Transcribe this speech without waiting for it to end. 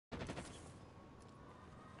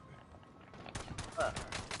fuck?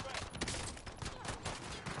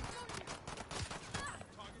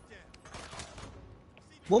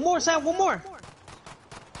 One more, Sam, one more.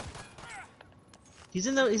 He's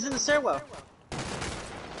in the stairwell.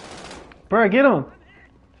 Bro, get him.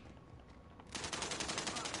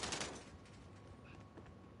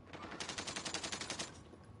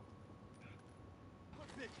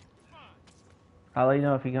 I'll let you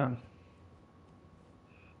know if he comes.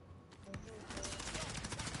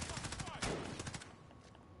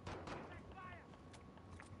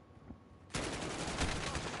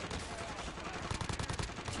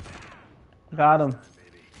 Got him.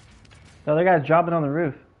 The other guy's dropping on the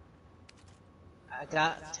roof.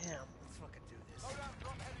 Damn.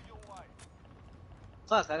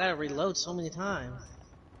 Fuck, I gotta reload so many times.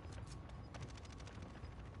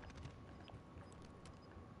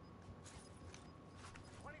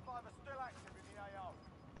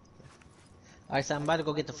 Alright, so I'm about to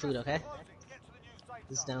go get the food, okay?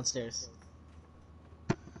 This is downstairs.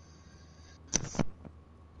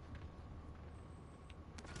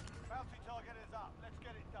 Bounty target is up. Let's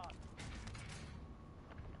get it done.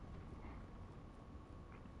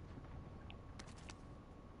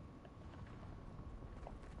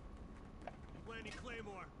 Landing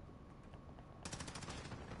Claymore.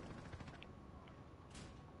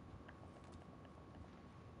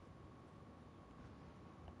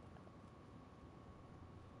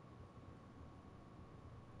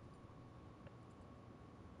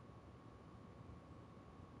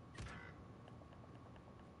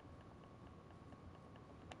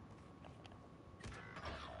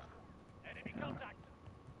 Enemy contact.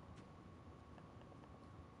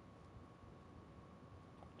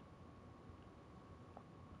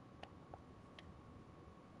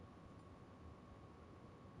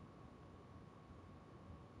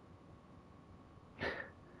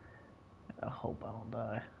 I hope I don't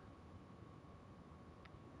die.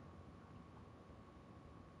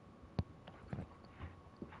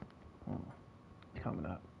 Coming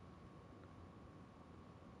up.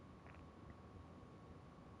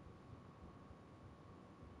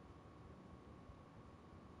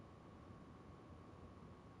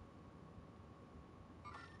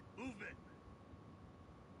 Move it.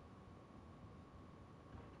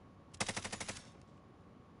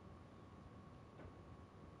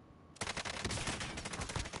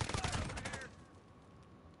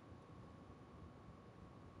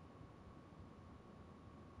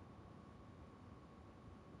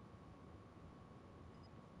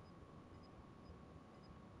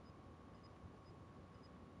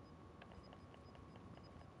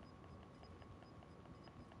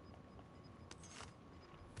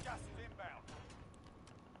 Gas is inbound.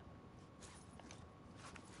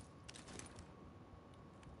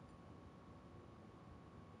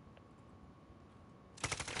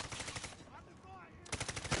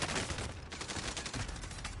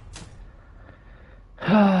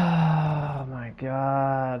 Oh my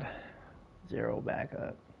god. Zero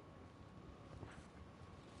backup.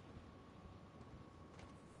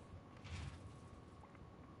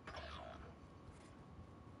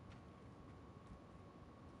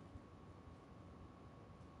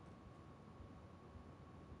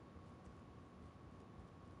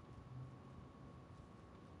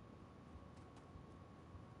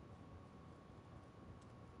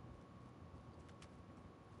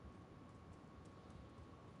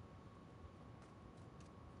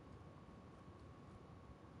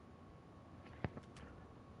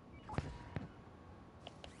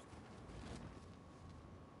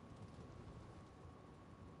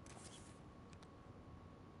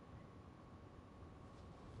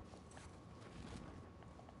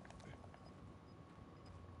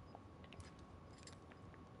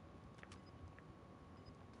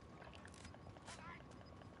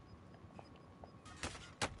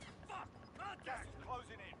 Gas is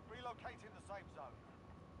closing in. Relocating the safe zone.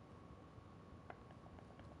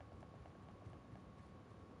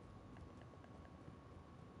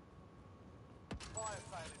 Fire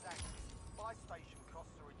sale is active. Buy station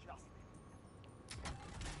costs are adjusted.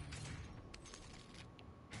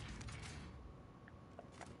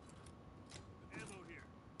 Ammo here.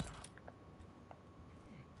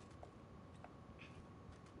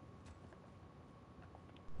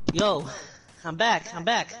 Yo, I'm back.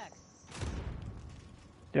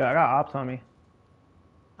 Dude, I got ops on me.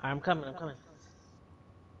 Alright, I'm coming.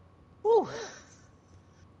 Woo!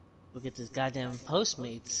 Look at this goddamn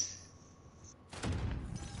Postmates.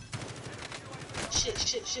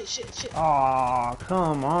 Shit. Aw,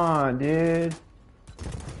 come on, dude.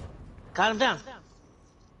 Got him down.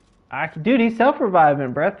 Dude, he's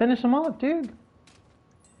self-reviving, bruh. Finish him off, dude.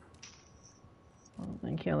 Oh,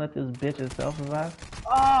 You can't let this bitch itself survive.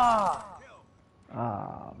 Oh!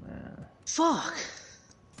 Oh man. Fuck!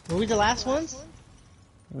 Were we the last ones?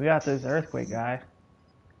 We got this earthquake guy.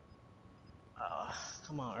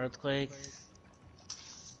 Come on, earthquake. I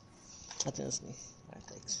think that's me. Alright,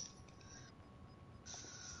 thanks.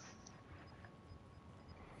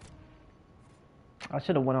 I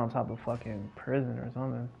should have went on top of fucking prison or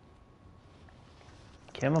something.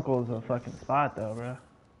 Chemicals a fucking spot though, bro.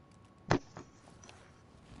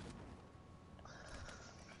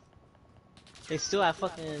 They still have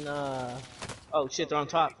fucking, oh shit, they're on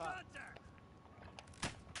top.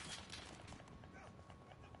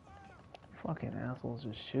 Fucking assholes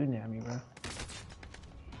just shooting at me, bro.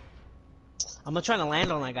 I'm gonna try to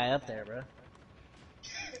land on that guy up there, bro.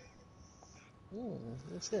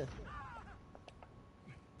 That's good.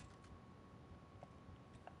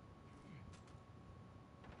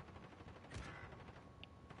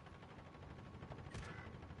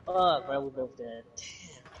 Fuck, bro, we're both dead.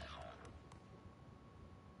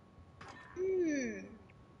 Damn.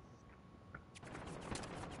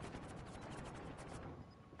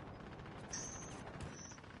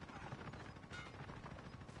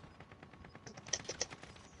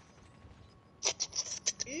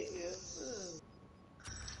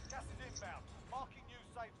 Gas is inbound. Marking new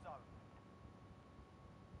safe zone.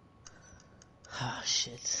 Oh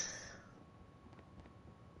shit.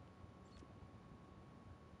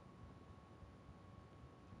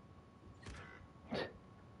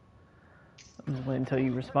 I'm just waiting until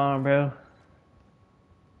you respawn, bro.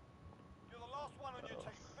 You're the last one on your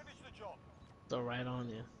team. Finish the job. They're right on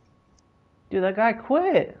you. Dude, that guy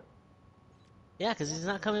quit. Yeah, cause he's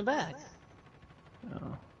not coming back.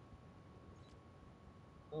 Oh.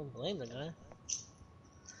 Don't blame the guy.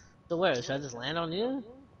 So where? Should I just land on you?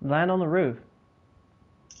 Land on the roof.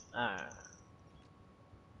 Alright.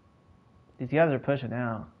 These guys are pushing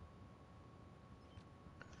out.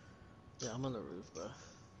 Yeah, I'm on the roof, bro.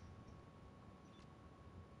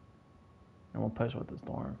 And we'll push with the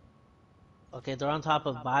storm. Okay, they're on top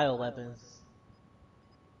of bioweapons.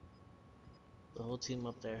 The whole team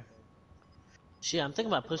up there. Shit, I'm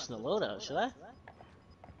thinking about pushing the loadout. Should I?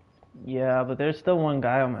 Yeah, but there's still one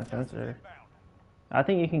guy on my sensor. I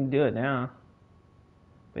think you can do it now.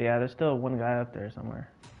 But yeah, there's still one guy up there somewhere.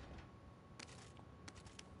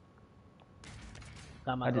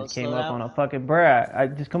 Got my I just ghost came loadout. up on a fucking bruh. I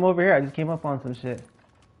just come over here. I just came up on some shit.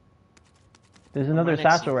 There's another right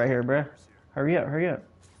next to satchel you. right here, bruh. Hurry up, hurry up.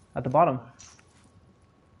 At the bottom.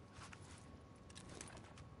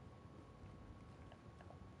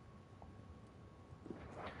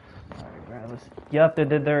 Alright, bruh. Yep,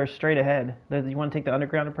 they're straight ahead. You want to take the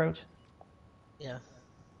underground approach? Yeah.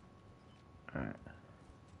 Alright.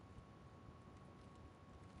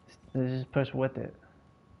 Let's just push with it.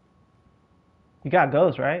 You got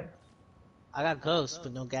ghosts, right? I got ghosts,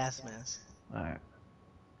 but no gas mask. Alright.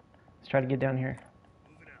 Let's try to get down here.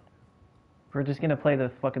 We're just gonna play the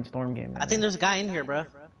fucking storm game. I think there's a guy in here, bro.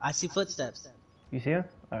 I see footsteps. You see him?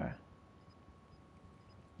 Alright.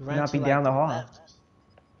 He ran Not to, be like, down the hall. left.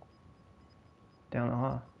 Down the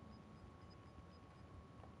hall.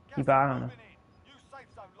 Gas Keep is an eye on him. moving in. New safe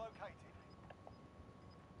zone located.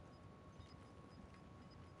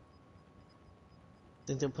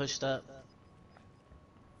 Think they're pushed up.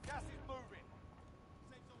 Gas is moving.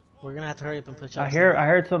 We're gonna have to hurry up and push I up.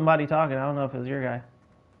 heard somebody talking. I don't know if it was your guy.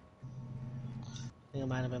 I think it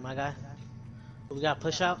might have been my guy. But we got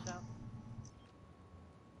push out.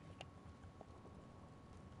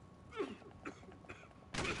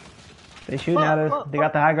 They shooting at us. They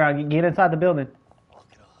got the high ground. Get inside the building.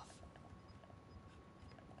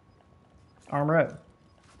 Armor up.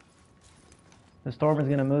 The storm is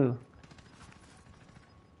gonna move.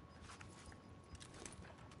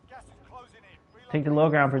 Gas is closing in. Take the low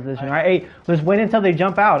ground position. Alright, hey, let's wait until they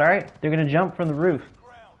jump out, alright? They're gonna jump from the roof.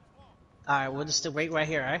 Alright, we'll just wait right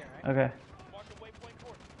here, alright? Okay.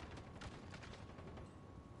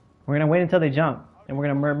 We're gonna wait until they jump. And we're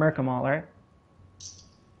gonna murk them all, alright?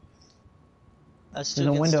 That's There's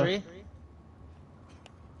two a against window. three.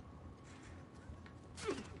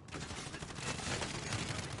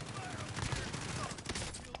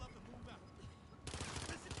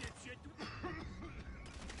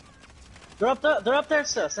 They're up there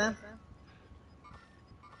still, Sam.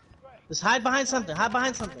 Just hide behind something. Hide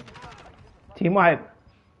behind something. Team wipe.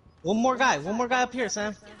 One more guy up here,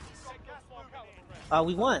 Sam.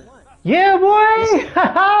 We won. Yeah,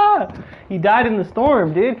 boy! He died in the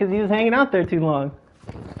storm, dude, because he was hanging out there too long.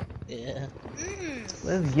 Yeah.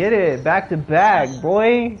 Let's get it. Back to back,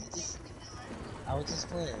 boy. I was just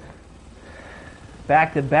playing.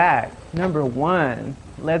 Back to back. Number one.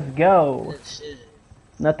 Let's go. Good shit.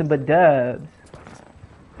 Nothing but dubs.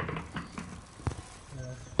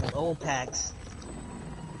 Them old packs.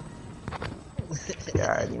 You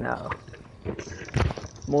already know.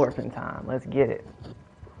 Morphin time. Let's get it.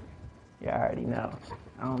 You already know.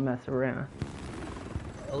 I don't mess around.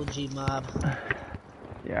 OG mob.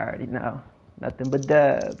 You already know. Nothing but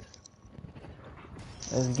dubs.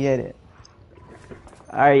 Let's get it.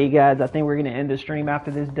 Alright, you guys. I think we're going to end the stream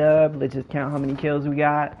after this dub. Let's just count how many kills we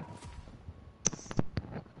got.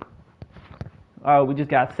 Oh, we just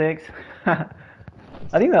got 6. I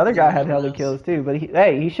think the other guy had hella kills too, but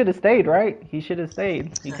he should have stayed, right? He should have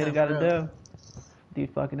stayed. He could have got a dub. Dude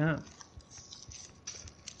fucking up.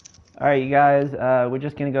 Alright, you guys, we're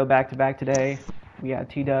just gonna go back to back today. We got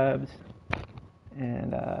 2 dubs.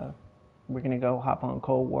 And we're gonna go hop on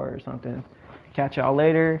Cold War or something. Catch y'all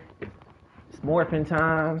later. It's morphin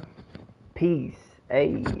time. Peace.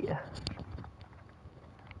 Ayy.